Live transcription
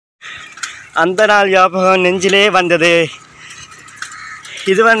அந்த நாள் ஞாபகம் நெஞ்சிலே வந்தது.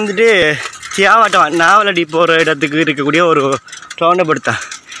 இது வந்துட்டு தியாவட்டம் நாவலடி போகிற இடத்துக்கு இருக்கக்கூடிய ஒரு டவுனபுரம் தான்.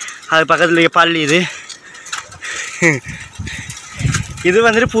 அது பக்கத்துலேயே பள்ளி. இது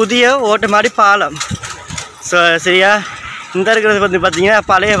வந்துட்டு புதிய ஓட்டமாடி பாலம். ஸோ சரியா, இந்த இருக்கிறது வந்து பார்த்திங்கன்னா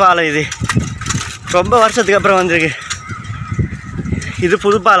பழைய பாலம். இது ரொம்ப வருஷத்துக்கு அப்புறம் வந்திருக்கு. இது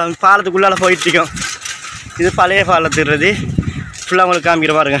புது பாலம், பாலத்துக்குள்ளால் போயிட்டுருக்கோம். இது பழைய பாலத்துறது ஃபுல்லாக உங்களுக்கு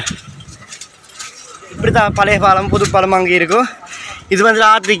காமிக்கிற பாருங்க. இப்படி தான் பழைய பாலம் புது பாலம் அங்கே இருக்கும். இது வந்து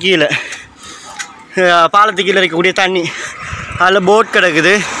ஆற்று கீழே, பாலத்து கீழே இருக்கக்கூடிய தண்ணி, அதில் போட்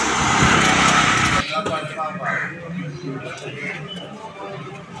கிடக்குது.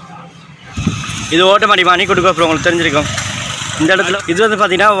 இது ஓட்டமாடி மணிக்கூட்டு கோபுரம், உங்களுக்கு தெரிஞ்சிருக்கும். இந்த இடத்துல இது வந்து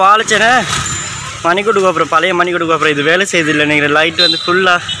பார்த்திங்கன்னா வாழைச்சேனை மணிக்கூட்டு கோபுரம், பழைய மணிக்கூட்டு கோபுரம். இது வேலை செய்யுதில்லை நினைக்கிறேன், லைட் வந்து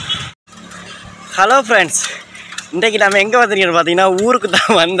ஃபுல்லாக. ஹலோ ஃப்ரெண்ட்ஸ், இன்றைக்கி நம்ம எங்கே வந்திருக்கோன்னு பார்த்தீங்கன்னா ஊருக்கு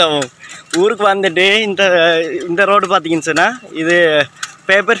தான் வந்தோம். ஊருக்கு வந்துட்டு இந்த ரோடு பார்த்தீங்கன்னு சொன்னால் இது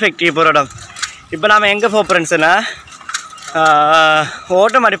பேப்பர் ஃபேக்ட்ரி போகிற இடம். இப்போ நாம் எங்கே போகிறோன்னு சொன்னால்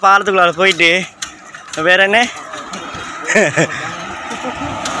ஓட்டமாடி பாலத்துக்குள்ளார போயிட்டு வேறு என்ன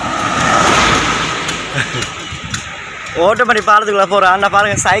ஓட்டமாடி பாலத்துக்குள்ளே போகிறோம். ஆனால்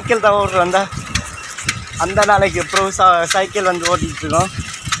பாருங்கள், சைக்கிள் தான் ஓட்டுறோம். அந்த நாளைக்கு அப்புறம் சைக்கிள் வந்து ஓட்டிகிட்டு இருக்கோம்.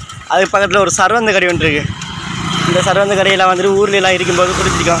 அதுக்கு பக்கத்தில் ஒரு சர்வந்த கடை ஒன்று இருக்குது. இந்த சர்வந்த கடையெல்லாம் வந்துட்டு ஊர்லெலாம் இருக்கும்போது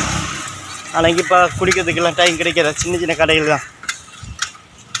குடிச்சிருக்கோம். ஆனால் இப்போ குடிக்கிறதுக்கெல்லாம் டைம் கிடைக்காது, சின்ன சின்ன கடைகள் தான்.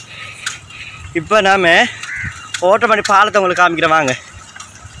 இப்போ நாம் ஓட்டமாடி பாலத்தை உங்களுக்கு காமிக்கிறேன் வாங்க.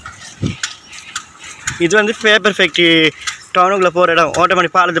 இது வந்து பேப்பர் ஃபேக்ட்ரி டவுனுக்குள்ளே போகிற இடம்,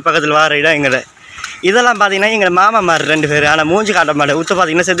 ஓட்டமாடி பாலத்து பக்கத்தில் வர இடம் எங்களை. இதெல்லாம் பார்த்தீங்கன்னா எங்கள் மாமா மாதிரி 2 பேர். ஆனால் மூஞ்சி காட்ட மாட்டேன், உத்த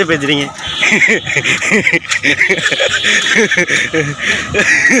பார்த்தீங்கன்னா செத்து பேசுறீங்க.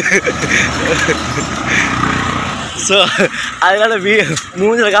 ஸோ அதனால்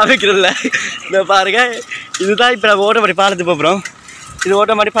மூஞ்சில் காமிக்கிறதில்ல. இந்த பாருங்கள், இதுதான் இப்போ நம்ம ஓட்டமாடி பாலத்துக்கு போகிறோம். இது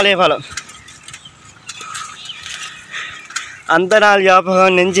ஓட்டமாடி பழைய பாலம். அந்த நாள்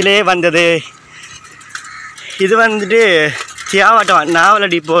ஞாபகம் நெஞ்சிலே வந்தது. இது வந்துட்டு தியாவட்டம்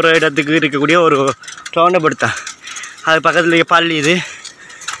நாவலடி போகிற இடத்துக்கு இருக்கக்கூடிய ஒரு டவுனபுரம் தான். அது பக்கத்துலேயே பள்ளி.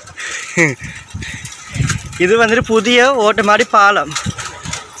 இது வந்துட்டு புதிய ஓட்டமாடி பாலம்.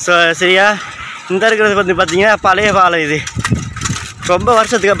 ஸோ சரியா, இந்த இருக்கிறது வந்து பார்த்திங்கன்னா பழைய பாலம். இது ரொம்ப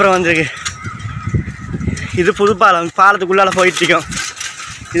வருஷத்துக்கு அப்புறம் வந்திருக்கு. இது புது பாலம், பாலத்துக்குள்ளால் போயிட்டுருக்கோம்.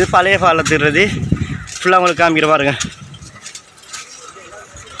 இது பழைய பாலத்துறது ஃபுல்லாக உங்களுக்கு காமிக்கிற பாருங்க.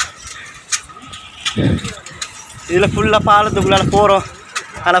 இதில் ஃபுல்லாக பாலத்துக்குள்ளால் போகிறோம்.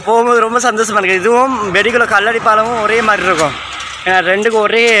 ஆனால் போகும்போது ரொம்ப சந்தோஷமாக இருக்குது. இதுவும் வெடிக்குள்ள கல்லடி பாலமும் ஒரே மாதிரி இருக்கும். ஏன்னா ரெண்டுக்கும்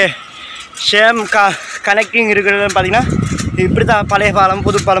ஒரே சேம் கனெக்டிங் இருக்கிறது பார்த்திங்கன்னா இப்படி தான் பழைய பாலம்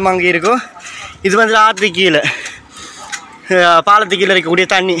புது பாலம் அங்கே இருக்கும். இது வந்து ஆற்று கீழே, பாலத்து கீழே இருக்கக்கூடிய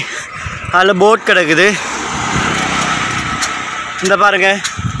தண்ணி, அதில் போட் கிடக்குது. இந்த பாருங்கள்,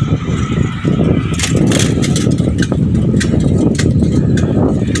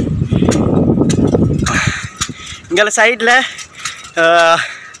 இங்கே சைடில்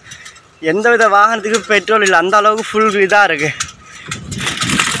எந்தவித வாகனத்துக்கு பெட்ரோல் இல்லை, அந்த அளவுக்கு ஃபுல் இதாக இருக்குது.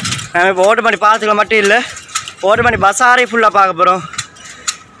 இப்போ ஓட்டமாடி பாலத்துக்குள்ள மட்டும் இல்லை, ஓட்டமாடி பஸ்ஸாரே ஃபுல்லாக பார்க்க போகிறோம்.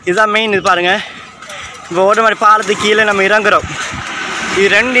 இதுதான் மெயின். இது பாருங்கள், இப்போ ஓட்டமாடி பாலத்துக்கு கீழே நம்ம இறங்குறோம். இது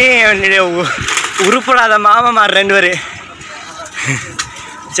ரெண்டையும் உருப்படாத மாமாமார் 2 பேர்.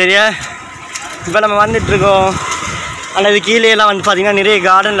 சரியா, இப்போ நம்ம வந்துட்டுருக்கோம். ஆனால் இது கீழேலாம் வந்து பார்த்திங்கன்னா நிறைய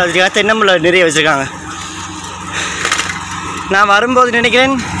கார்டனில் வச்சுருக்காங்க, தென்னம்பிள்ளை நிறைய வச்சுருக்காங்க. நான் வரும்போது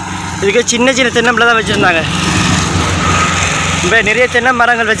நினைக்கிறேன் இதுக்கு சின்ன சின்ன தென்னம்பிள்ளை தான் வச்சுருந்தாங்க. இப்போ நிறைய தென்னை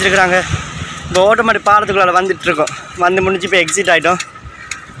மரங்கள் வச்சுருக்குறாங்க. இப்போ ஓட்டமாடி பாலத்துக்குள்ளால் வந்துட்டுருக்கோம். வந்து முடிஞ்சு இப்போ எக்ஸிட் ஆகிட்டோம்.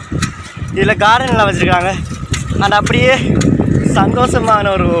 இதில் கார்டன்லாம் வச்சுருக்காங்க. ஆனால் அப்படியே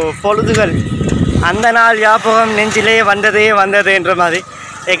சந்தோஷமான ஒரு பொழுதுகள். அந்த நாள் ஞாபகம் நெஞ்சிலே வந்ததுன்ற மாதிரி.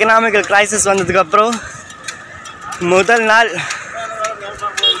 எக்கனாமிக்கல் கிரைசிஸ் வந்ததுக்கப்புறம் முதல் நாள்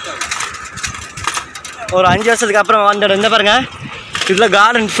ஒரு 5 வருஷத்துக்கு அப்புறம் வந்துடும். இந்த பாருங்கள், இதில்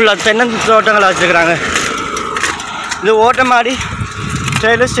கார்டன் ஃபுல்லாக தென்னந்தோட்டங்களை வச்சுருக்குறாங்க. இது ஓட்டமாடி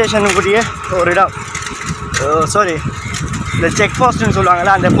ரயில்வே ஸ்டேஷனுக்குரிய ஒரு இடம். சாரி, இந்த செக் போஸ்ட்டுன்னு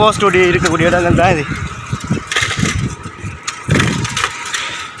சொல்லுவாங்கள்ல, அந்த போஸ்ட்டுடைய இருக்கக்கூடிய இடங்கள் தான் இது.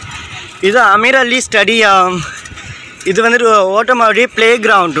 இது அமீர் அலி ஸ்டடியம். இது வந்துட்டு ஓட்டமாடி ப்ளே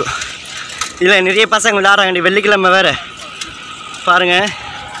கிரவுண்டு. இதில் நிறைய பசங்க விளையாடுறாங்க. வெள்ளிக்கிழமை வேறு பாருங்கள்.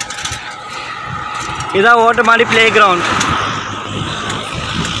 இதுதான் ஓட்டமாடி ப்ளே கிரவுண்ட்.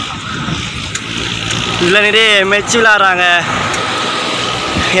 இதில் நிறைய மெச்சு விளையாடுறாங்க.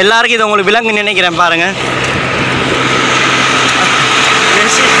 எல்லாருக்கும் இது உங்களுக்கு விலங்கு நினைக்கிறேன். பாருங்கள்,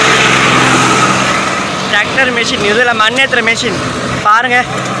 மெஷின், டிராக்டர் மெஷின், இதில் மண்ணேற்றுற மெஷின் பாருங்கள்.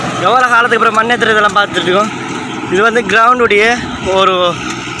 எவ்வளோ காலத்துக்கு அப்புறம் மண்ணேற்ற இதெல்லாம் பார்த்துட்ருக்கோம். இது வந்து கிரவுண்டுடைய ஒரு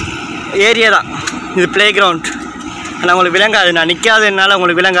ஏரியா தான். இது ப்ளே கிரவுண்ட். ஆனால் உங்களுக்கு விளங்காது, நான் நிற்காததுனால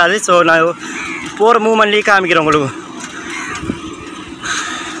உங்களுக்கு விளங்காது. ஸோ நான் போகிற மூமெண்ட்லேயே காமிக்கிறேன் உங்களுக்கு.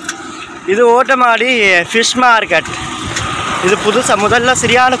 இது ஓட்டமாடி ஃபிஷ் மார்க்கெட். இது புதுசாக முதல்ல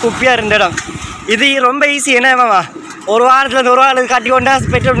சரியான குப்பியாக இருந்த இடம். இது ரொம்ப ஈஸி. என்னவா ஒரு வாரத்தில் ஒரு வாரத்துக்கு கட்டி கொண்டா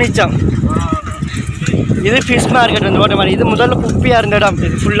பெட்ரோல் மிச்சம். இது ஃபிஷ் மார்க்கெட் வந்து ஓட்டமாடி. இது முதல்ல குப்பியாக இருந்த இடம்.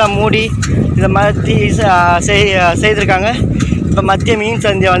 இது ஃபுல்லாக மூடி இதை மாற்றி செய்திருக்காங்க. இப்போ மத்திய மீன்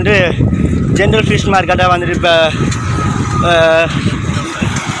சந்தையை வந்து ஜென்ரல் ஃபிஷ் மார்க்கெட்டாக வந்துட்டு இப்போ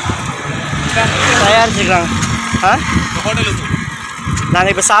தயாரிச்சுக்கிறாங்க.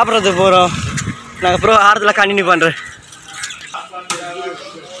 நாங்கள் இப்போ சாப்பிட்றதுக்கு போகிறோம். நாங்கள் அப்புறம் ஆரத்தில் கண்டினியூ பண்ணுறேன்.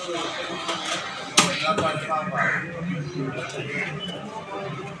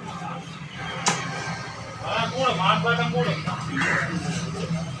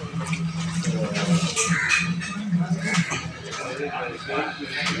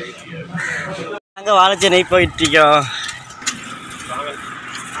 நாங்கள் வாழைச்சேனை போயிட்டுருக்கோம்.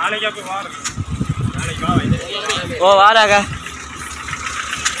 ஓ வாராங்க.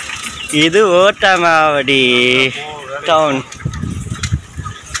 இது ஓட்டமாவடி டவுன்.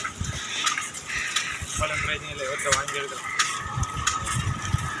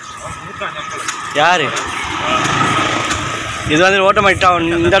 யாரு இது வந்து ஓட்டமாடி டவுன்.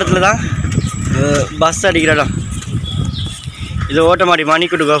 இந்த இடத்துல தான் பஸ் அடிக்கிற இடம். இது ஓட்டமாடி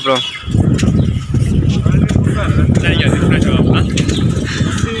மணிக்கூட்டு கோபுரம்.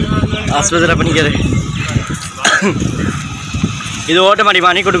 ஆஸ்பத்திரி பண்ணிக்கிறது. இது ஓட்டமாடி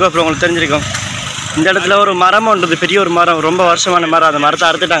மணிக்கூட்டு கோபுரம். உங்களுக்கு தெரிஞ்சிருக்கும். இந்த இடத்துல ஒரு மரம் ஒன்றுது, பெரிய ஒரு மரம், ரொம்ப வருஷமான மரம். அந்த மரத்தை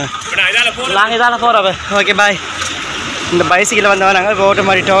அறுத்துட்டாங்க. நாங்கள் இதால் போகிறோம். Okay bye. இந்த பைசிக்கில் வந்தவன் நாங்கள் இப்போ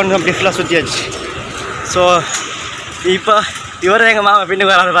ஓட்டமாடி டவுன் அப்படி ஃபுல்லாக சுற்றியாச்சு. ஸோ இப்போ இவர் எங்கள் மாமா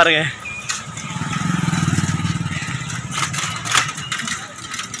பின்னுக்கு வராது பாருங்கள்.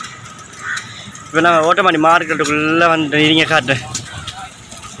 இப்போ நாங்கள் ஓட்டமாடி மார்க்கெட்டுக்குள்ளே வந்து நீங்க காட்டுறேன்.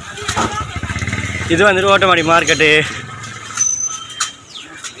 இது வந்துட்டு ஓட்டமாடி மார்க்கெட்டு.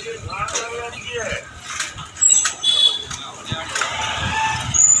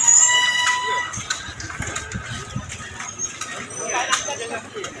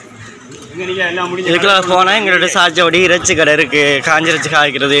 இதுக்குள்ள போனால் எங்களோட சாச்சவடி இறைச்சி கடை இருக்குது. காஞ்சி இறைச்சி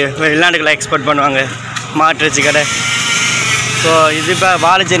காய்க்கிறது வெளிநாட்டுக்கெல்லாம் எக்ஸ்போர்ட் பண்ணுவாங்க. மாட்டு இறைச்சி கடை. ஸோ இது இப்போ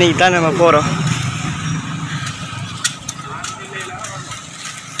வாழைச்சேனைக்கு தான் நம்ம போகிறோம்.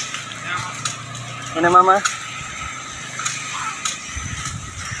 என்ன மாமா?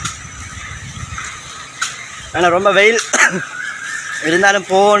 ஆனால் ரொம்ப வெயில் இருந்தாலும்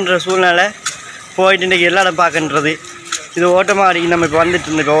போன்ற சூழ்நிலை போயிட்டு இன்றைக்கி எல்லா இடம் பார்க்கன்றது. இது ஓட்டமாடிக்கு நம்ம இப்போ வந்துட்டு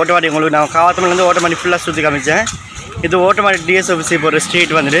இருந்தோம். இப்போ ஓட்டமாடி உங்களுக்கு நான் காவத்தமிழ்லேருந்து ஓட்டமாடி ஃபுல்லாக சுற்றி காமிச்சேன். இது ஓட்டமாடி டிஎஸ் ஆஃபீஸு போகிற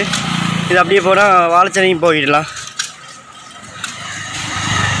ஸ்ட்ரீட் வந்துட்டு. இது அப்படியே போனால் வாழைச்சேனையும் போயிடலாம்.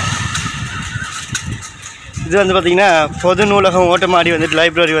 இது வந்து பார்த்திங்கன்னா பொது நூலகம் ஓட்டமாடி வந்துட்டு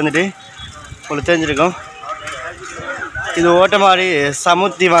லைப்ரரி வந்துட்டு உங்களுக்கு தெரிஞ்சிருக்கும். இது ஓட்டமாடி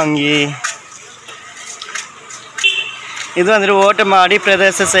சமுத்தி வாங்கி. இது வந்துட்டு ஓட்டமாடி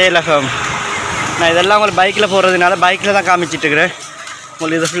பிரதேச செயலகம். நான் இதெல்லாம் உங்களுக்கு பைக்கில் போகிறதுனால பைக்கில் தான் காமிச்சிட்ருக்கிறேன்.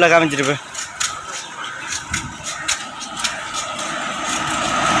 உங்களுக்கு இதை ஃபுல்லாக காமிச்சிருப்பேன்.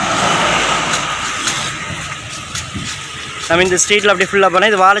 நம்ம இந்த ஸ்ட்ரீட்டில் அப்படி ஃபுல்லாக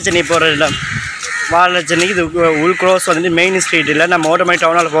போனால் இது வாழைச்சேனை போகிற இடம். வாழைச்சேனைக்கு இது உள் க்ரோஸ் வந்துட்டு மெயின் ஸ்ட்ரீட் இல்லை. நம்ம ஓட்டமாடி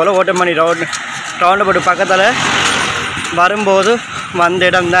டவுனால் போகல. ஓட்டமாடி டவுனில் போட்டு பக்கத்தில் வரும்போது வந்த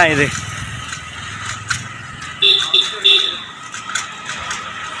இடம் தான் இது.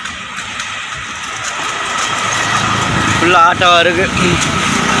 ஃபுல்லாக ஆட்டோ இருக்குது.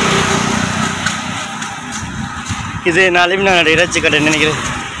 இது நலிமினோட இறைச்சி கடை நினைக்கிறேன்.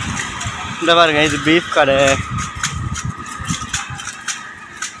 இந்த பாருங்க, இது பீஃப் கடை.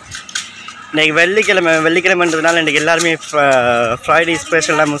 இன்றைக்கி வெள்ளிக்கிழமைன்றதுனால இன்றைக்கி எல்லாருமே ஃப்ரைடே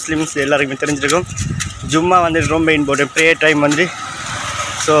ஸ்பெஷலாக முஸ்லீம்ஸ் எல்லாருக்குமே தெரிஞ்சிருக்கும். ஜும்மா வந்துட்டு ரொம்ப இம்பார்ட்டன்ட் ப்ரேயர் டைம் வந்து.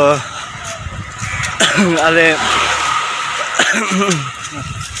 ஸோ அது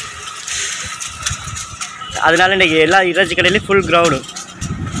அதனால் இன்றைக்கி எல்லா இறைச்சி கடையிலையும் ஃபுல் க்ரௌடு.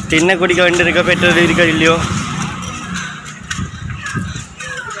 தின்ன குடிக்க வேண்டி இருக்க, பெட்ரோல் இருக்க இல்லையோ.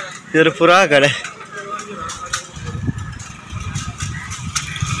 இது ஒரு புறா கடை.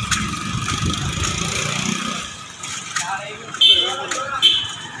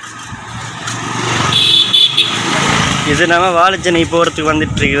 இது நம்ம வாழைச்சேனை போகிறதுக்கு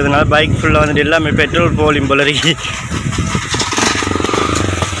வந்துட்டு இருக்கிறதுனால பைக் ஃபுல்லாக வந்துட்டு எல்லாமே பெட்ரோல் போலியும் போல இருக்கு.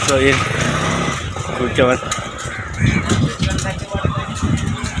 ஸோ ஓகே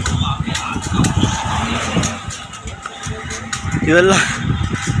இதெல்லாம்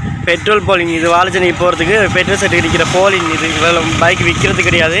பெட்ரோல் போலிங். இது வாழைச்சேனை போகிறதுக்கு பெட்ரோல் செட் இருக்கிற போலிங். இது இவ்வளோ பைக் விற்கிறது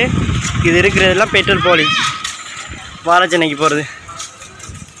கிடையாது. இது இருக்கிறதெல்லாம் பெட்ரோல் போலிங் வாழைச்சேனைக்கு போகிறது.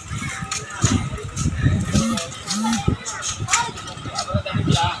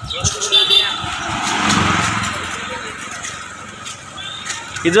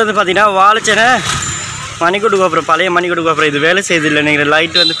 இது வந்து பார்த்திங்கன்னா வாழைச்சேனை மணிக்கூட்டு கோபுரம், பழைய மணிக்கூட்டு கோபுரம். இது வேலை செய்யுது இல்லை நீங்கள்.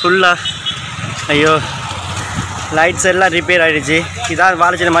 லைட் வந்து ஃபுல்லாக, ஐயோ லைட்ஸ் எல்லாம் ரிப்பேர் ஆகிடுச்சு. இதான்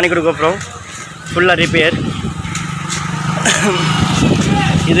வாழைச்சேனை மணிக்கூட்டு கோபுரம் ஃபுல்லாக ரிப்பேர்.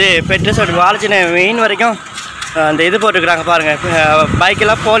 இது பெட்ரோல் ஷாட் வாழைச்சேனை மெயின் வரைக்கும் அந்த இது போட்டுக்கிறாங்க பாருங்கள்.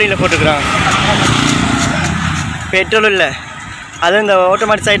 பைக்கெல்லாம் போலியில் போட்டுக்கிறாங்க, பெட்ரோல் இல்லை. அதுவும் இந்த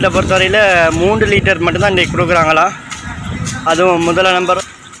ஆட்டோமேட்டிக் சைடில் பொறுத்தவரையில் 3 லிட்டர் மட்டும்தான் இன்றைக்கி கொடுக்குறாங்களாம். அதுவும் முதல் நம்பர்.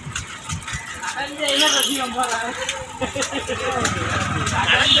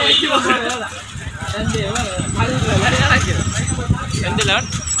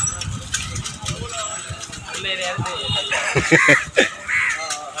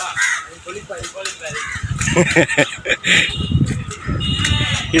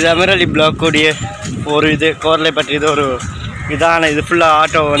 இது அமரலி பிளாக் கூடிய ஒரு இது கோர்லை பற்றி இது ஒரு இதான இது ஃபுல்லாக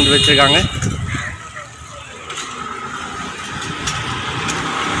ஆட்டோ வந்து வச்சுருக்காங்க.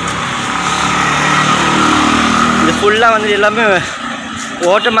 இது ஃபுல்லாக வந்து எல்லாமே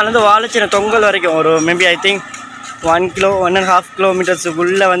ஓட்டமலேருந்து வாழைச்சேனை தொங்கல் வரைக்கும் ஒரு மேபி ஐ திங்க் 1.5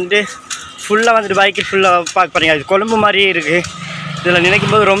 கிலோமீட்டர்ஸுக்குள்ளே வந்துட்டு ஃபுல்லாக வந்துட்டு பைக்கு ஃபுல்லாக பார்க்க போகிறீங்க. அது கொழும்பு மாதிரியே இருக்குது. இதில்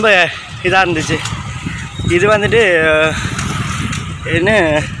நினைக்கும் போது ரொம்ப இதாக இருந்துச்சு. இது வந்துட்டு என்ன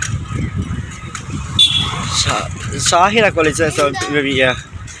ஷாஹிரா காலேஜ் மேபியா.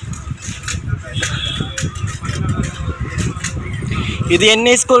 இது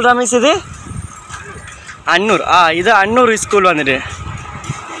என்ன ஸ்கூல் ரமேஷ்? இது அன்னூர். இது அன்னூர் ஸ்கூல் வந்துட்டு.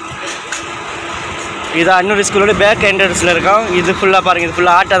 இது அன்னூர் ஸ்கூலோட பேக் என்ட்ரன்ஸில் இருக்கோம். இது ஃபுல்லாக பாருங்கள், இது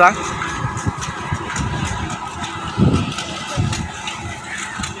ஃபுல்லாக ஆட்டோ தான்.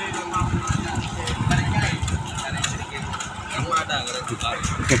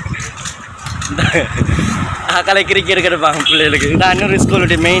 கலை கிரிக்கெட் எடுப்பாங்க பிள்ளைகளுக்கு. இது அன்னூர்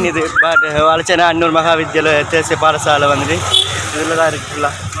ஸ்கூலுடைய மெயின் இது. பட் வாழைச்சேனை அன்னூர் மகாவித்யாலய தேசிய பாடசாலை வந்துட்டு இதில் தான் இருக்குது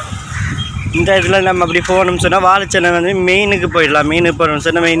ஃபுல்லாக. இந்த இதில் நம்ம அப்படி போகணும்னு சொன்னால் வாழைச்சேனை வந்து மெயினுக்கு போயிடலாம். மெயினுக்கு போகணும்னு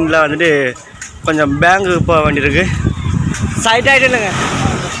சொன்னால் மெயினில் வந்துட்டு கொஞ்சம் பேங்குக்கு போக வேண்டியிருக்கு. சைட் ஆகிட்டு இல்லைங்க.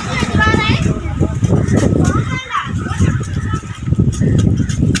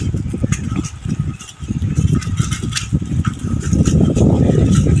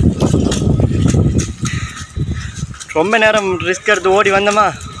 ரொம்ப நேரம் ரிஸ்க் எடுத்து ஓடி வந்தோமா,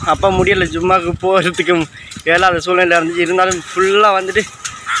 அப்போ முடியலை. சும்மாவுக்கு போகிறதுக்கு ஏழாவது சூழ்நிலை இருந்துச்சு. இருந்தாலும் ஃபுல்லாக வந்துட்டு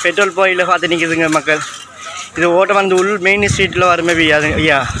பெட்ரோல் போயில் பார்த்து நிற்கிதுங்க மக்கள். இது ஓட்டம் வந்து உள் மெயின் ஸ்ட்ரீட்டில் வர மேபி அது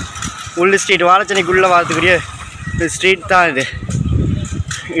ஐயா உள் ஸ்ட்ரீட் வாழைச்சேனைக்குள்ளே வரத்துக்குரிய ஸ்ட்ரீட் தான் இது.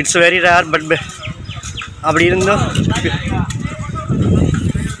 It's very rare. பட் அப்படி இருந்தோம்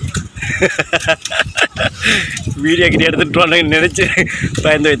வீடியோ கிட்ட எடுத்துகிட்டு வாங்க நினச்சி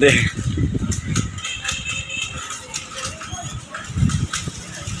பயந்து வைத்து.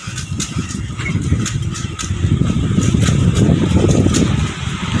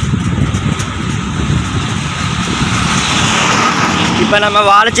 இப்போ நம்ம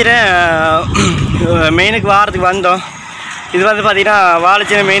வாழைச்சேனை மெயினுக்கு வாரத்துக்கு வந்தோம். இது வந்து பார்த்திங்கன்னா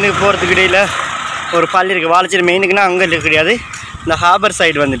வாழைச்சேனை மெயினுக்கு போகிறதுக்கு இடையில் ஒரு பள்ளி இருக்குது. வாழைச்சேனை மெயினுக்குன்னா அங்கே இருக்க கிடையாது, இந்த ஹார்பர்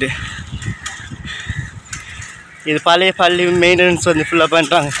சைடு வந்துட்டு. இது பழைய பள்ளி மெயின்டெனன்ஸ் வந்து ஃபுல்லாக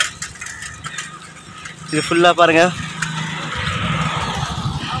பண்ணுறாங்க. இது ஃபுல்லாக பாருங்கள்.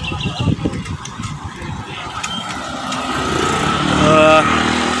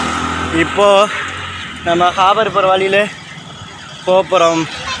 இப்போது நம்ம ஹார்பர் போகிற வழியில் போகிறோம்.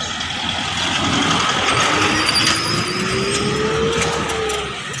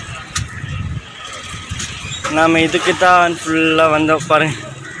 நாம் இதுக்கு தான் ஃபுல்லாக வந்தோம் பாருங்க.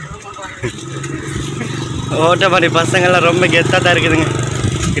 ஓட்டமாடி பசங்கள்லாம் ரொம்ப கெத்தாக தான் இருக்குதுங்க.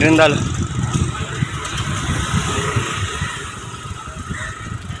 இருந்தாலும்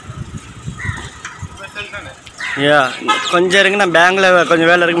கொஞ்சம் இருங்க, நான் பேங்கில்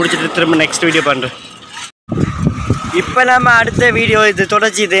கொஞ்சம் வேலை இருக்கு, முடிச்சுட்டு திரும்ப நெக்ஸ்ட் வீடியோ பண்ணுறேன். இப்போ நம்ம அடுத்த வீடியோ இது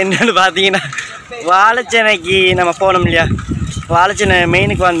தொடர்ச்சி. இது என்னென்னு பார்த்தீங்கன்னா வாழைச்சேனைக்கு நம்ம போனோம் இல்லையா, வாழைச்சேனை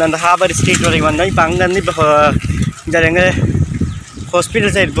மெயினுக்கு வந்தோம். அந்த ஹார்பர் ஸ்ட்ரீட் வரைக்கும் வந்தோம். இப்போ அங்கேருந்து இப்போ இந்த எங்கே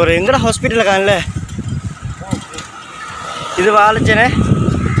ஹாஸ்பிட்டல் சைடு போகிறோம். எங்கடா ஹாஸ்பிட்டலில் காணல. இது வாழைச்சேனை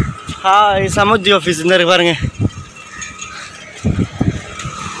சமுத்தி ஆஃபீஸ் இந்த இருக்கு பாருங்க.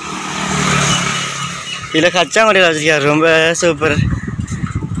 இதில் கச்சாங்கொடியில் வச்சுருக்காரு, ரொம்ப சூப்பர்.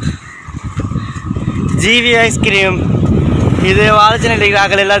 ஜிவி ஐஸ்கிரீம் இது வாழைச்சேனை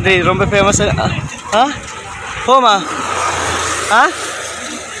இருக்கிறாக்கள் எல்லாம் தெரியுது, ரொம்ப ஃபேமஸ். போமா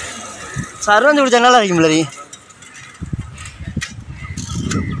சர்வந்து குடிச்சா நல்லா இருக்கும்ல.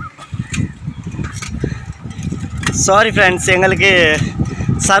 சாரி ஃப்ரெண்ட்ஸ், எங்களுக்கு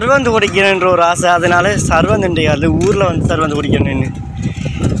சர்வந்து குடிக்கணுன்ற ஒரு ஆசை. அதனால சர்வந்துண்டு அது ஊரில் வந்து சர்வந்து குடிக்கணும்னு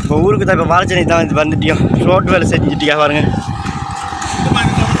இப்போ ஊருக்கு தான். இப்போ வாழைச்சேனை தான் வந்துட்டியோம். ரோட் வேலை செஞ்சுட்டியா பாருங்க.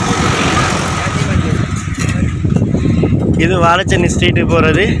 இது வாழைச்சேனை ஸ்ட்ரீட்டுக்கு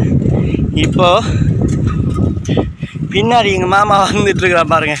போகிறது. இப்போது பின்னாடி எங்கள் மாமா வந்துட்டுருக்குறா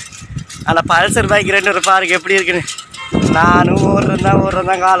பாருங்க. ஆனால் பல்சர் பைக் ரெண்டு பாருங்க எப்படி இருக்குன்னு. நானும் ஓடுறேன்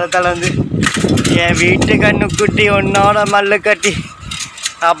தான் காலத்தால் வந்து என் வீட்டு கண்ணு குட்டி ஒன்னோட மல்லு கட்டி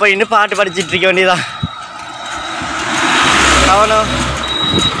அப்போ இன்னும் பாட்டு படிச்சுட்டு இருக்க வேண்டியதான். அவனும்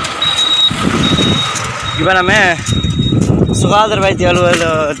இப்போ நம்ம சுகாதார வைத்திய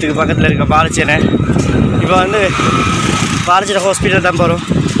அலுவலகத்துக்கு பக்கத்தில் இருக்க வாழைச்சேனை. இப்போ வந்து வாழைச்சேனை ஹாஸ்பிட்டல் தான் போகிறோம்.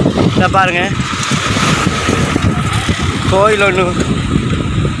 இதை பாருங்கள், கோயில் ஒன்று,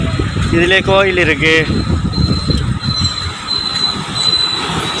 இதிலே கோயில் இருக்குது.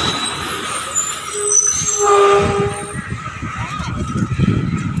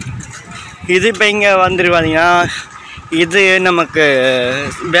 இது இப்போ இங்கே வந்துருவாங்கன்னா இது நமக்கு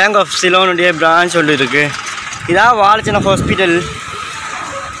பேங்க் ஆஃப் சிலோனுடைய பிரான்ச் ஒன்று இருக்குது. இதான் வாழைச்சேனை ஹாஸ்பிட்டல்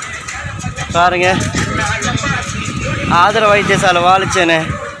பாருங்க. ஆதர வைத்தியசாலை வாழைச்சேனை.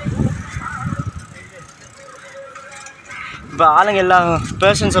 இப்போ ஆளுங்க எல்லாம்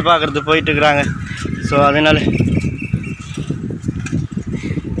பேஷண்ட்ஸை பார்க்குறது போயிட்டுருக்குறாங்க. ஸோ அதனால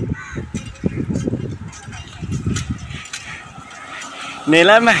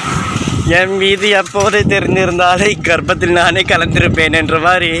நிலைமை என் மீது எப்போதே தெரிந்திருந்தாலே கர்ப்பத்தில் நானே கலந்திருப்பேன் என்ற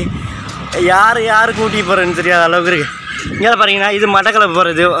மாதிரி யார் கூட்டி போகிறேன்னு தெரியாத அளவுக்கு இருக்குது. இங்கே பார்த்தீங்கன்னா இது மட்டக்களை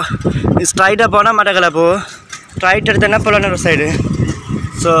போகிறது. ஸ்ட்ரைட்டாக போனால் மட்டக்களை போ, ஸ்ட்ரைட் எடுத்தோன்னா புலனூர் சைடு.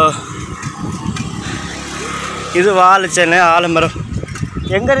 ஸோ இது வாழைச்சேனை ஆலமரம்.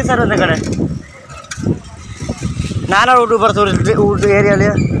 எங்கே இருக்கு சார் அந்த கடை? நானா வீட்டு போகிறது வீட்டு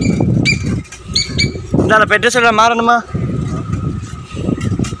ஏரியாலையே. இந்த பெட்ரோல் சொல்ல மாறணுமா?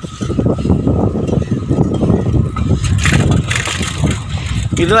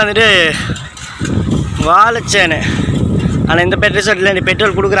 இது வந்துட்டு வாழைச்சேனை. ஆனால் இந்த பெட்ரோல் ஷர்ட்டில் இந்த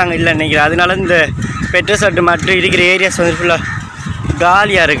பெட்ரோல் கொடுக்குறாங்க இல்லை நினைக்கிறேன். அதனால இந்த பெட்ரோல் ஷர்ட்டு மட்டும் இருக்கிற ஏரியாஸ் வந்து ஃபுல்லாக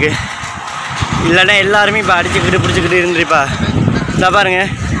காலியாக இருக்குது. இல்லைன்னா எல்லாருமே இப்போ அடிச்சுக்கிட்டு பிடிச்சிக்கிட்டு இருந்துருப்பா. இதை பாருங்கள்,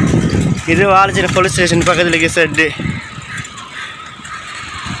 இது வாழைச்சேனை போலீஸ் ஸ்டேஷன் பக்கத்தில் இருக்க ஷெட்டு.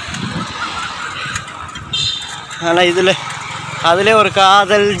 ஆனால் அதில் ஒரு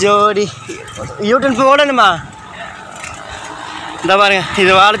காதல் ஜோடி யூட்டன் போடணுமா? இந்த பாருங்க,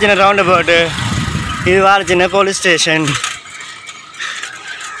 இது வாழைச்சேனை ரவுண்ட் அபவுட்டு. இது வாழைச்சேனை போலீஸ் ஸ்டேஷன்.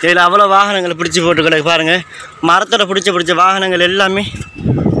 இதில் அவ்வளோ வாகனங்களை பிடிச்சி போட்டு கிடக்கு பாருங்கள். மரத்தோட பிடிச்ச வாகனங்கள் எல்லாமே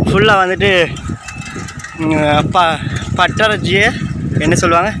ஃபுல்லாக வந்துட்டு பட்டரைச்சியை என்ன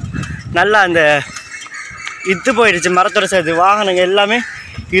சொல்லுவாங்க, நல்லா அந்த இத்து போயிடுச்சு மரத்தோட சேர்த்து. வாகனங்கள் எல்லாமே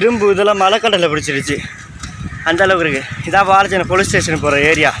இரும்பு இதெல்லாம் மலைக்கடலை பிடிச்சிருச்சு, அந்த அளவுக்கு இருக்குது. இதான் வாழைச்சேனை போலீஸ் ஸ்டேஷனுக்கு போகிற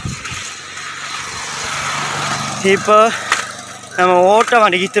ஏரியா. இப்போ நம்ம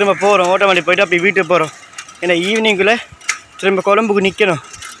ஓட்டமாண்டிக்கு திரும்ப போகிறோம். ஓட்டமாண்டி போய்ட்டு அப்படி வீட்டுக்கு போகிறோம். ஏன்னா ஈவினிங்குள்ளே திரும்ப கொழம்புக்கு நிற்கணும்.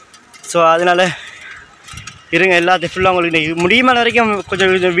 ஸோ அதனால் இருங்க, எல்லாத்தையும் ஃபுல்லாக உங்களுக்கு முடியுமான வரைக்கும்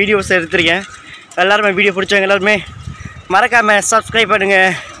கொஞ்சம் வீடியோஸ் எடுத்துருக்கேன். எல்லாருமே வீடியோ பிடிச்சவங்க எல்லாருமே மறக்காமல் சப்ஸ்கிரைப்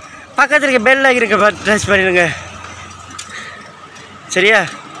பண்ணுங்கள். பக்கத்தில் இருக்க பெல் ஐக்கனை ப்ரெஸ் பண்ணிடுங்க. சரியா?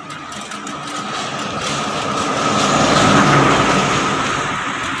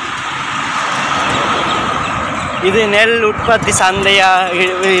 இது நெல் உற்பத்தி சந்தையாக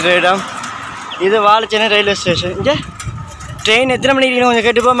இடம். இது வாழைச்சேனை ரயில்வே ஸ்டேஷன். இங்கே ட்ரெயின் எத்தனை மணிக்கு கொஞ்சம்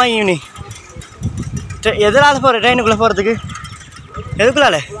கேட்டு போமா? ஈவினிங் எதனால் போகிற ட்ரெயினுக்குள்ளே போகிறதுக்கு?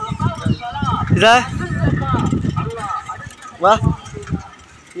 எதுக்குள்ளால இதா வா.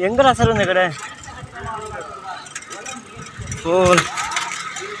 எங்கடா சார் இந்த கடை? ஓ,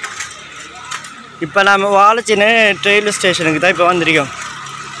 இப்போ நாம் வாழைச்சேனை ரயில்வே ஸ்டேஷனுக்கு தான் இப்போ வந்திருக்கோம்.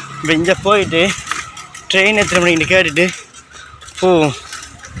 இப்போ இங்கே போயிட்டு ட்ரெயின் எத்தனை மணிக்கு கேட்டுட்டு போவோம்.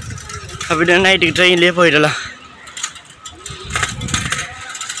 அப்படின்னா நைட்டுக்கு ட்ரெயின்லேயே போயிடலாம்.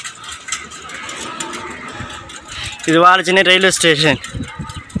 இது வாழைச்சேனை ரயில்வே ஸ்டேஷன்.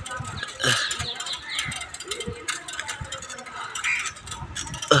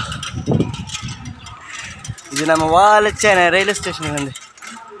 இது நம்ம வாழைச்சேனை ரயில்வே ஸ்டேஷனுக்கு வந்து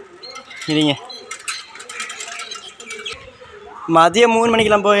இல்லைங்க. மதியம் 3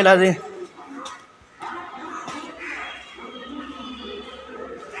 மணிக்கெலாம் போயிடலாது.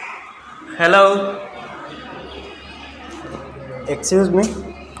 Hello, excuse me,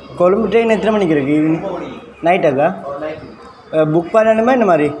 Colombo train எத்தனை மணிக்கு இருக்குது? ஈவினிங் நைட்டாக்கா? புக் பண்ணணுமா இந்த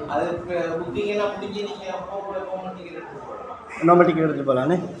மாதிரி? நம்ம டிக்கெட் எடுத்துகிட்டு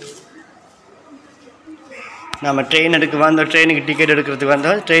போகலான்னு. நம்ம ட்ரெயின் வந்தோம். ட்ரெயினுக்கு டிக்கெட் எடுக்கிறதுக்கு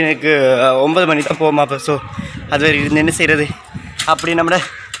வந்தோம். ட்ரெயினுக்கு 9 மணி தான் போமா. அப்போ ஸோ அது வரைக்கும் என்ன செய்கிறது? அப்படி நம்மள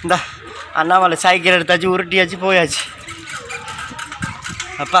இந்த அண்ணாமலை சைக்கிள் எடுத்தாச்சு, உருட்டியாச்சு, போயாச்சு.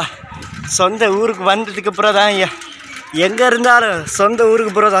 அப்பா சொந்த ஊருக்கு வந்ததுக்கு அப்புறம் தான் எங்கே இருந்தாலும் சொந்த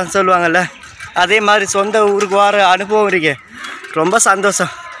ஊருக்கு அப்புறம் தான் சொல்லுவாங்கள்ல, அதே மாதிரி சொந்த ஊருக்கு வர அனுபவம் இருக்கு. ரொம்ப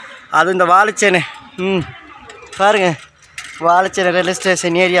சந்தோஷம். அது இந்த வாழைச்சேனை பாருங்கள், வாழைச்சேனை ரயில்வே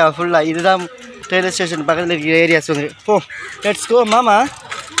ஸ்டேஷன் ஏரியா ஃபுல்லாக இதுதான் ரயில்வே ஸ்டேஷன் பக்கத்தில் இருக்கிற ஏரியாஸ் வந்து. போ லெட்ஸ் கோ மாமா.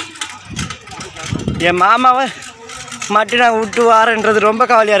 என் மாமாவை மட்டும் நான் விட்டு வாரன்றது ரொம்ப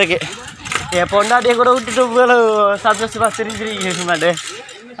கவலையாக இருக்குது. என் பொண்டாட்டியை கூட விட்டுட்டு இவ்வளோ சந்தோஷமாக தெரிஞ்சிருக்க மாட்டேன்.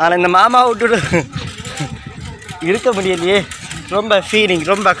 ஆனால் இந்த மாமாவை விட்டுட்டு இருக்க முடியலையே. ரொம்ப ஃபீலிங்,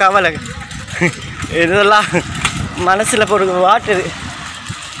 ரொம்ப கவலை. இதெல்லாம் மனசில் போட்டு வாட்டுது.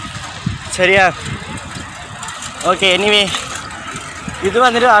 சரியா? ஓகே, எனிவே இது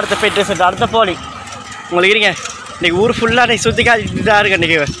வந்துட்டு அடுத்த பெட்ரோல் செட், அடுத்த போலிங் உங்களுக்கு இருங்க. இன்றைக்கி ஊர் ஃபுல்லாக இன்றைக்கி சுற்றி காட்டிட்டு தான் இருக்குது.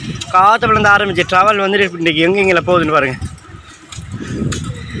 இன்றைக்கி காத்தப்பலேருந்து ஆரம்பிச்சு ட்ராவல் வந்துட்டு இன்றைக்கி எங்கெங்கே போகுதுன்னு பாருங்கள்.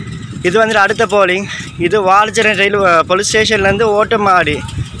 இது வந்துட்டு அடுத்த போலிங். இது வாழைச்சேனை ரயில் போலீஸ் ஸ்டேஷன்லேருந்து ஓட்டமாடி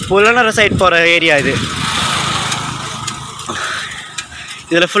புலனரை சைட் போகிற ஏரியா இது.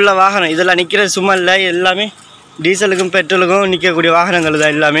 இதில் ஃபுல்லாக வாகனம், இதெல்லாம் நிற்கிறது சும்மா இல்லை, எல்லாமே டீசலுக்கும் பெட்ரோலுக்கும் நிற்கக்கூடிய வாகனங்கள்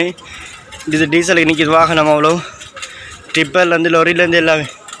தான் எல்லாமே. இது டீசலுக்கு நிற்கிது வாகனம் அவ்வளோ. டிப்பர்லேருந்து லொரிலேருந்து எல்லாமே.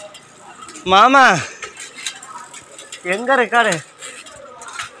 மாமா எங்கே இருக்காரு?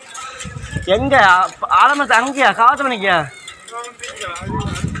 எங்கே ஆலமரத்து அங்கேயா? காத்து மணிக்கியா?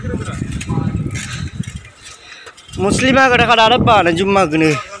 முஸ்லீமாக கடை அடைப்பா நான் ஜும்மாக்குன்னு.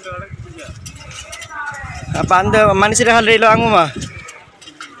 அப்போ அந்த மனுஷன் கடையில் வாங்குமா?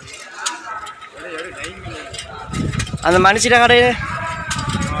 அந்த மனுஷிட கடையில்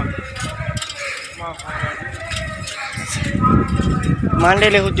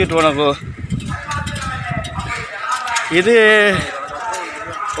மண்டையில் ஊற்றிட்டு போனப்போ இது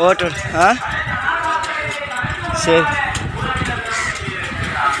ஓட்டோ. சரி,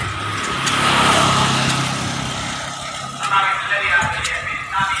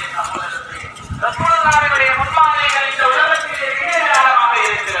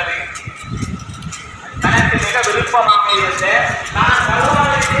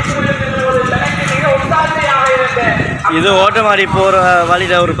 இது ஓட்டமாடி போகிற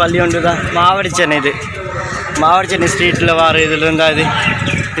வழியில் ஒரு பள்ளி ஒன்று தான். மாவடிச்சேனை, இது மாவடிச்சேனை ஸ்ட்ரீட்டில் வர இதில் இருந்தால்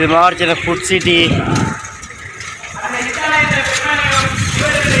இது மாவடிச்சேனை ஃபுட் சிட்டி.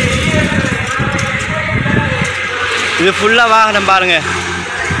 இது ஃபுல்லாக வாகனம் பாருங்கள்,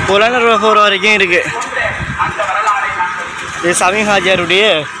 புலனர்வை போகிற வரைக்கும் இருக்குது. இது சமீஹாஜருடைய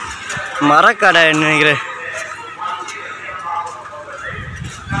மரக்கடை நினைக்கிறேன்.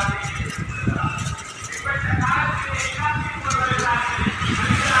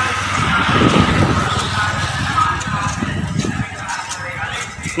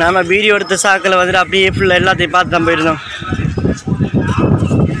 நாம் வீடியோ எடுத்த சாக்கில் வந்துட்டு அப்படியே ஃபுல்லாக எல்லாத்தையும் பார்த்து தான் போயிருந்தோம்.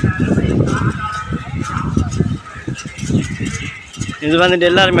 இது வந்துட்டு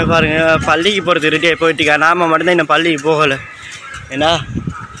எல்லாருமே பாருங்கள் பள்ளிக்கு போகிறது ரெடியாக போயிட்டுக்கா. நாம் மட்டும்தான் இன்னும் பள்ளிக்கு போகலை. ஏன்னா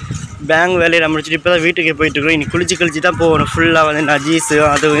பேங்க் வேலையை முடிச்சுட்டு இப்போ தான் வீட்டுக்கு போயிட்டுருக்கோம். இன்னைக்கு குளிச்சு தான் போகணும். ஃபுல்லாக வந்து நஜீஸு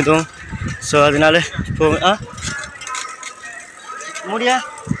அதுவும் இதுவும். ஸோ அதனால போக முடியா.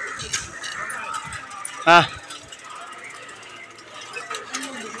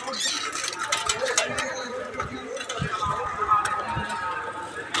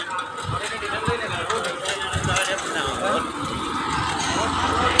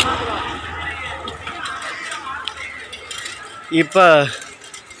 இப்போ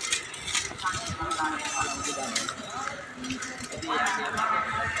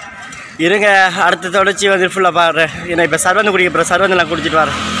இருங்க, அடுத்த தொடர்ச்சி வந்து ஃபுல்லாக பாடுறேன். ஏன்னா இப்போ சர்வந்து குடிக்க சர்வந்து நான் குடிச்சிட்டு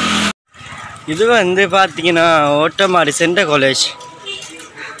வரேன். இது வந்து பார்த்தீங்கன்னா ஓட்டமாடி சென்ட்ரல் காலேஜ்.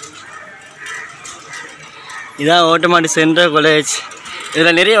 இதான் ஓட்டமாடி சென்ட்ரல் காலேஜ்.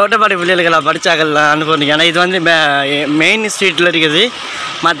 இதில் நிறைய ஓட்டமாடி பிள்ளைகளாக படித்தாக்கள்லாம் அனுப்புறீங்க. ஏன்னா இது வந்து மெயின் ஸ்ட்ரீட்டில் இருக்குது.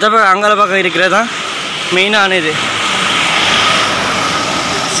 மற்ற அங்கே பக்கம் இருக்கிறது தான் மெயினான இது.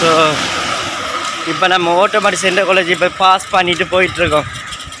 ஸோ இப்போ நம்ம ஓட்டமாடி சென்ட்ரல் காலேஜ் இப்போ பாஸ் பண்ணிட்டு போயிட்டுருக்கோம்.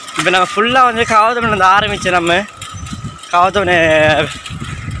 இப்போ நம்ம ஃபுல்லாக வந்து காவத்தவனை வந்து ஆரம்பித்தோம். நம்ம காவத்தவனை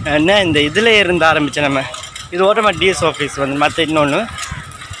என்ன இந்த இதில் இருந்து ஆரம்பித்தோம். நம்ம இது ஓட்டமாடி டிஎஸ் ஆஃபீஸ் வந்து. மற்ற இன்னொன்று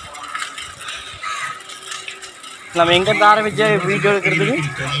நம்ம எங்கேருந்து ஆரம்பித்தா வீடியோ எடுக்கிறதுக்கு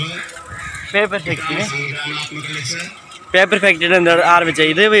பேப்பர் ஃபேக்ட்ரியிலேருந்து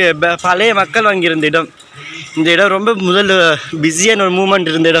ஆரம்பித்தேன். இது பழைய மக்கள் வாங்கியிருந்த இடம். இந்த இடம் ரொம்ப முதல் பிஸியான ஒரு மூமெண்ட்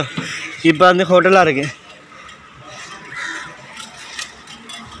இருந்த இடம். இப்போ வந்து ஹோட்டலாக இருக்குது.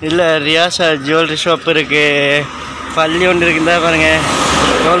 இல்லை ரியாஷா ஜுவல்லரி ஷாப் இருக்குது. பள்ளி ஒன்று இருக்குதா பாருங்கள்,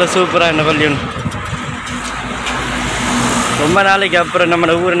 எவ்வளோ சூப்பராக என்ன பள்ளி ஒன்று. ரொம்ப நாளைக்கு அப்புறம்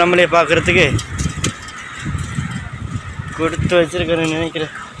நம்மளோட ஊர் நம்மளே பார்க்குறதுக்கு கொடுத்து வச்சிருக்கேன்னு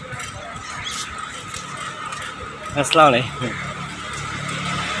நினைக்கிறேன். அஸ்ஸலாமு அலைக்கும்.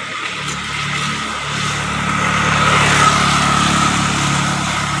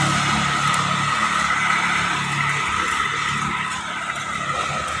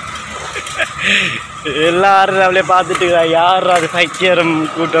 எல்லாரும் நம்மளே பார்த்துட்டு இருக்கா, யார் அது பைக்கியம்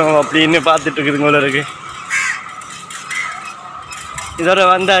கூட்டம் அப்படின்னு பார்த்துட்டு இருக்குதுங்க போல இருக்கு. இதோட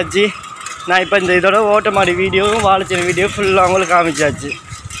வந்தாச்சு. நான் இப்போ இதோட ஓட்டமாடி வீடியோவும் வாழைச்சேனை வீடியோ ஃபுல்லாக அவங்களுக்கு காமிச்சாச்சு.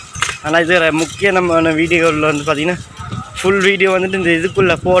 ஆனால் இது முக்கியமான வீடியோவில் வந்து பார்த்திங்கன்னா ஃபுல் வீடியோ வந்துட்டு இந்த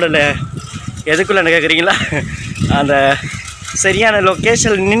இதுக்குள்ளே போடலை. எதுக்குள்ளே கேட்குறீங்களா? அந்த சரியான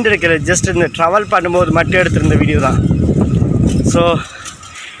லொக்கேஷன் நின்று இருக்கிற ஜஸ்ட் இந்த ட்ராவல் பண்ணும்போது மட்டும் எடுத்திருந்த வீடியோ தான். ஸோ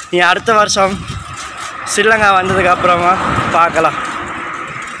நீ அடுத்த வருஷம் ஸ்ரீலங்கா வந்ததுக்கப்புறமா பார்க்கலாம்.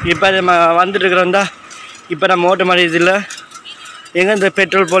 இப்போ நம்ம வந்துட்டுருக்குறோம் தான். இப்போ நம்ம ஓட்டமாடி இதில் எங்கே இந்த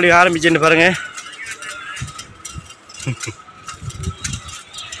பெட்ரோல் போலி ஆரம்பிச்சுன்னு பாருங்கள்.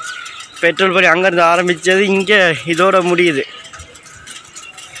 பெட்ரோல் போலி அங்கேருந்து ஆரம்பித்தது இங்கே இதோட முடியுது.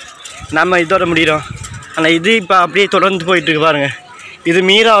 நம்ம இதோட முடிகிறோம். ஆனால் இது இப்போ அப்படியே தொடர்ந்து போயிட்டுருக்கு பாருங்கள். இது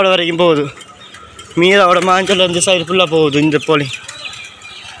மீராவோட வரைக்கும் போகுது. மீராவோட மாஞ்சல் அந்த சைடு ஃபுல்லாக போகுது இந்த போலி.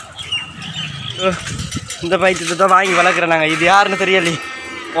 இந்த பைத்தியத்தை தான் வாங்கி வளர்க்குறேன் நாங்கள். இது யாருன்னு தெரியலை.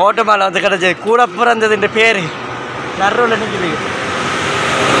 ஓட்டமால வந்து கிடச்சி கூட பிறந்தது இந்த பேர் நடுவில் நிற்குது.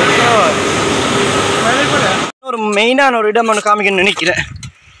 ஒரு மெயினான ஒரு இடம் ஒன்று காமிக்கணும்னு நினைக்கிறேன்.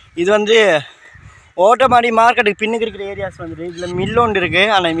 இது வந்து ஓட்டமாடி மார்க்கெட்டுக்கு பின்னுக்கு இருக்கிற ஏரியாஸ் வந்துட்டு இதில் மில்லு ஒன்று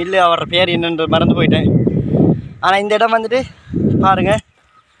இருக்குது. ஆனால் மில்லு அவர பேர் என்னன்ற மறந்து போயிட்டேன். ஆனால் இந்த இடம் வந்துட்டு பாருங்கள்,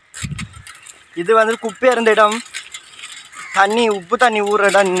 இது வந்துட்டு குப்பையாக இருந்த இடம். தண்ணி உப்பு தண்ணி ஊறுற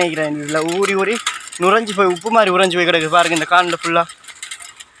இடம் நினைக்கிறேன். இதில் ஊறி ஊறி நுரைஞ்சி போய் உப்பு மாதிரி உறைஞ்சி போய் கிடக்கு பாருங்கள். இந்த காணில் ஃபுல்லாக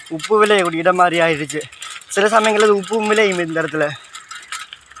உப்பு விளையக்கூடிய இடம் மாதிரி ஆயிடுச்சு. சில சமயங்களில் உப்பும் விளையும் இந்த இடத்துல.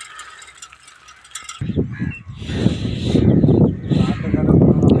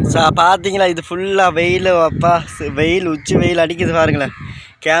 பார்த்தீங்களா, இது ஃபுல்லாக வெயில். அப்பா வெயில், உச்சி வெயில் அடிக்குது பாருங்களேன்.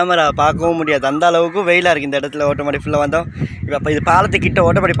 கேமரா பார்க்கவும் முடியாது, அந்த அளவுக்கு வெயிலாக இருக்குது இந்த இடத்துல. ஓட்டமாடி ஃபுல்லாக வந்தோம். இப்போ இது பாலத்துக்கிட்ட,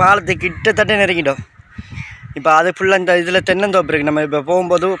 ஓட்டமாடி பாலத்துக்கிட்ட நெருங்கிட்டோம். இப்போ அது ஃபுல்லாக இந்த இதில் தென்னந்தோப்பு இருக்குது. நம்ம இப்போ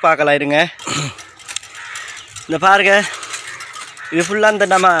போகும்போது பார்க்கலாம் இருங்க. இந்த பாருங்க, இது ஃபுல்லாக இந்த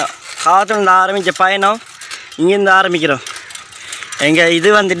நம்ம காலத்துல ஆரம்பித்த பயணம் இங்கேருந்து ஆரம்பிக்கிறோம். எங்கள்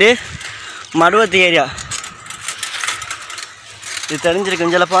இது வந்துட்டு மடுவத்து ஏரியா. இது தெரிஞ்சிருக்கு.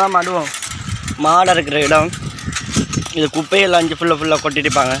 இங்கே போனால் மடுவோம் மாடை இருக்கிற இடம். இது குப்பையெல்லாம் அஞ்சு ஃபுல்லாக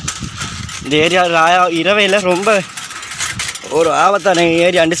கொட்டிட்டுப்பாங்க. இந்த ஏரியா இரவையில் ரொம்ப ஒரு ஆபத்தான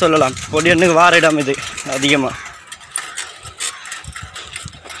ஏரியான்னு சொல்லலாம். பொடியனுக்கு வார இடம் இது அதிகமாக.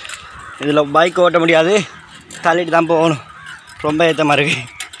 இதில் பைக் ஓட்ட முடியாது, தள்ளிட்டு தான் போகணும். ரொம்ப ஏற்றமாக இருக்குது.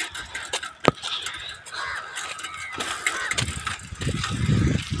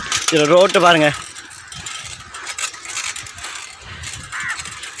 இதில் ரோட்டு பாருங்கள்.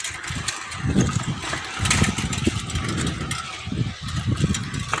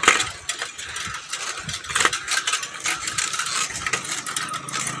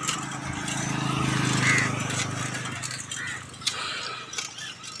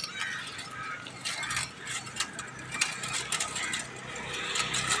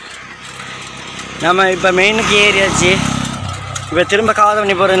 நம்ம இப்போ மெயினுக்கு ஏறியாச்சு. இப்போ திரும்ப காவல்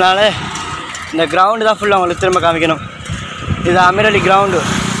பண்ணி போகிறதுனால இந்த கிரவுண்டு தான் ஃபுல்லாக அவங்களுக்கு திரும்ப காமிக்கணும். இது அமீரலி கிரவுண்டு.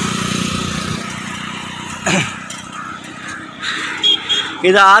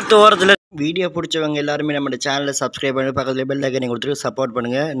 இது ஆற்று ஓரத்தில். வீடியோ பிடிச்சவங்க எல்லாருமே நம்ம சேனலை சப்ஸ்கிரைப் பண்ணி பக்கத்தில் பெல் ஐக்கனை கொடுத்துட்டு சப்போர்ட்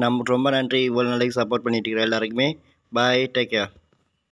பண்ணுங்கள். நம்ம ரொம்ப நன்றி இவ்வளோ நாளைக்கு சப்போர்ட் பண்ணிட்டு இருக்கிற எல்லாருக்குமே. பாய், டேக் கேர்.